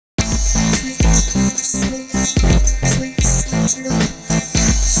Hi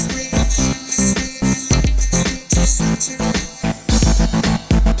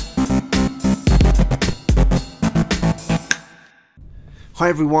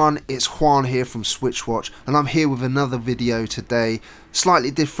everyone, it's Juan here from SwitchWatch, and I'm here with another video today.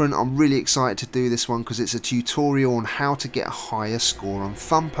 Slightly different. I'm really excited to do this one because it's a tutorial on how to get a higher score on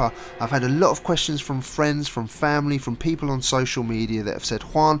Thumper. I've had a lot of questions from friends, from family, from people on social media that have said,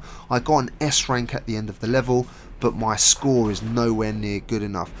 Juan, I got an S rank at the end of the level, but my score is nowhere near good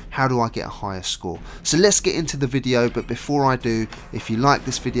enough. How do I get a higher score? So let's get into the video, but before I do, if you like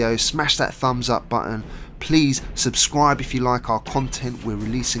this video, smash that thumbs up button. Please subscribe if you like our content. We're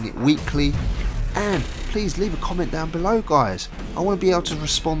releasing it weekly. And please leave a comment down below, guys. I want to be able to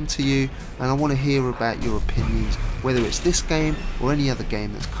respond to you, and I want to hear about your opinions, whether it's this game or any other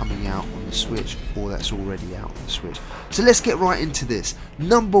game that's coming out on the Switch or that's already out on the Switch. So let's get right into this.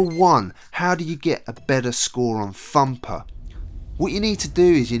 Number one, how do you get a better score on Thumper? What you need to do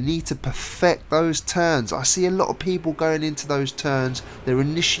is you need to perfect those turns. I see a lot of people going into those turns, they're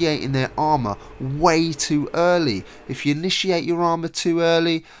initiating their armor way too early. If you initiate your armor too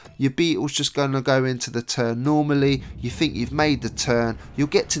early, your beetle's just going to go into the turn normally. You think you've made the turn, you'll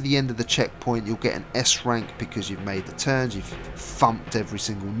get to the end of the checkpoint, you'll get an S rank because you've made the turns, you've thumped every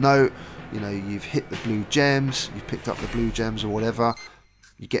single note, you know, you've hit the blue gems, you've picked up the blue gems or whatever,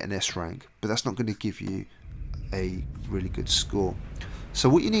 you get an S rank, but that's not going to give you a really good score. So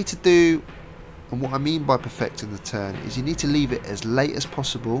what you need to do, and what I mean by perfecting the turn, is you need to leave it as late as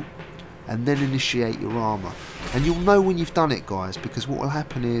possible and then initiate your armor. And you'll know when you've done it, guys, because what will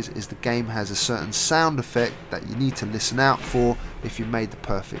happen is the game has a certain sound effect that you need to listen out for if you made the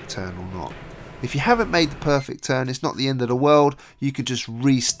perfect turn or not. If you haven't made the perfect turn, it's not the end of the world. You could just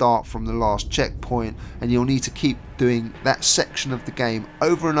restart from the last checkpoint, and you'll need to keep doing that section of the game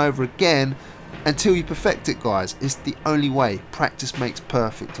over and over again until you perfect it, guys. It's the only way. Practice makes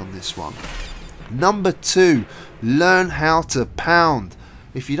perfect on this one. Number two, learn how to pound.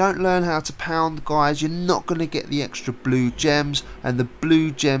 If you don't learn how to pound, guys, you're not going to get the extra blue gems, and the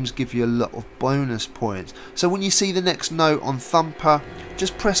blue gems give you a lot of bonus points. So when you see the next note on Thumper,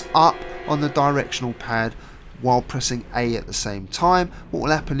 just press up on the directional pad while pressing A at the same time. What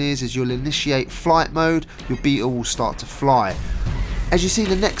will happen is you'll initiate flight mode, your beetle will start to fly. As you see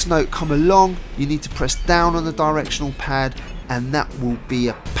the next note come along, you need to press down on the directional pad, and that will be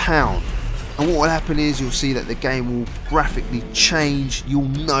a pound. And what will happen is you'll see that the game will graphically change. You'll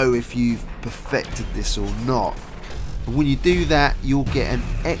know if you've perfected this or not. And when you do that, you'll get an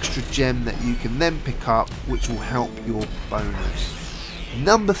extra gem that you can then pick up, which will help your bonus.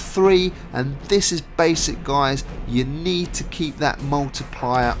 Number three, and this is basic, guys, you need to keep that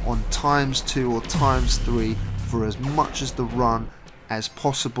multiplier on ×2 or ×3 for as much as the run as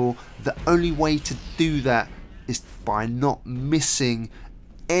possible. The only way to do that is by not missing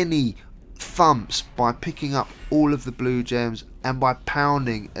any thumps, by picking up all of the blue gems and by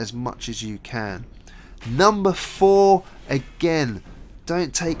pounding as much as you can. Number four, again,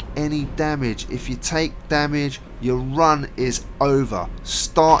 don't take any damage. If you take damage, your run is over.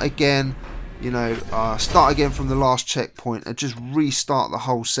 Start again, you know, start again from the last checkpoint and just restart the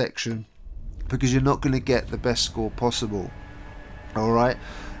whole section, because you're not going to get the best score possible. Alright,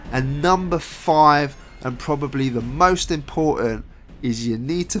 and number five, and probably the most important, is you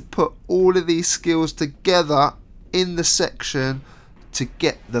need to put all of these skills together in the section to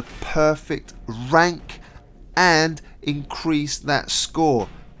get the perfect rank and increase that score.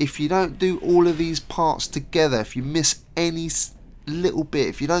 If you don't do all of these parts together, if you miss any little bit,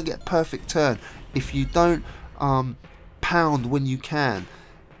 if you don't get perfect turn, if you don't pound when you can,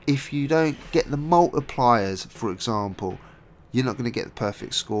 if you don't get the multipliers, for example, you're not going to get the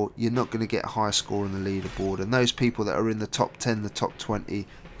perfect score. You're not going to get a high score on the leaderboard. And those people that are in the top 10, the top 20,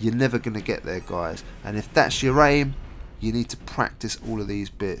 you're never going to get there, guys. And if that's your aim, you need to practice all of these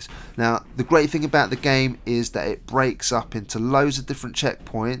bits. Now, the great thing about the game is that it breaks up into loads of different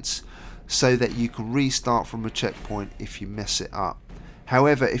checkpoints so that you can restart from a checkpoint if you mess it up.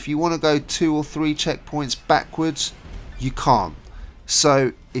 However, if you want to go 2 or 3 checkpoints backwards, you can't.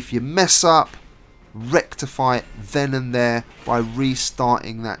 So if you mess up, rectify it then and there by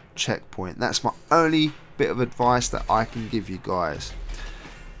restarting that checkpoint. That's my only bit of advice that I can give you, guys.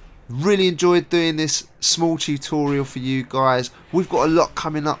 Really enjoyed doing this small tutorial for you guys. We've got a lot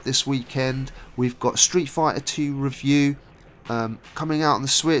coming up this weekend. We've got Street Fighter 2 review coming out on the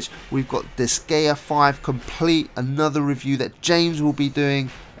Switch. We've got Disgaea 5 Complete, another review that James will be doing,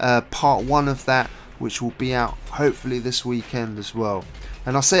 part 1 of that, which will be out hopefully this weekend as well.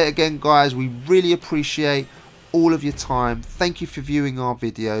 And I'll say it again, guys, we really appreciate all of your time. Thank you for viewing our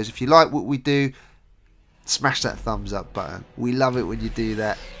videos. If you like what we do, smash that thumbs up button. We love it when you do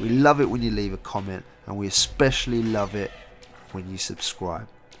that. We love it when you leave a comment, and we especially love it when you subscribe.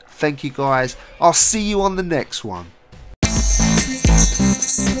 Thank you guys. I'll see you on the next one.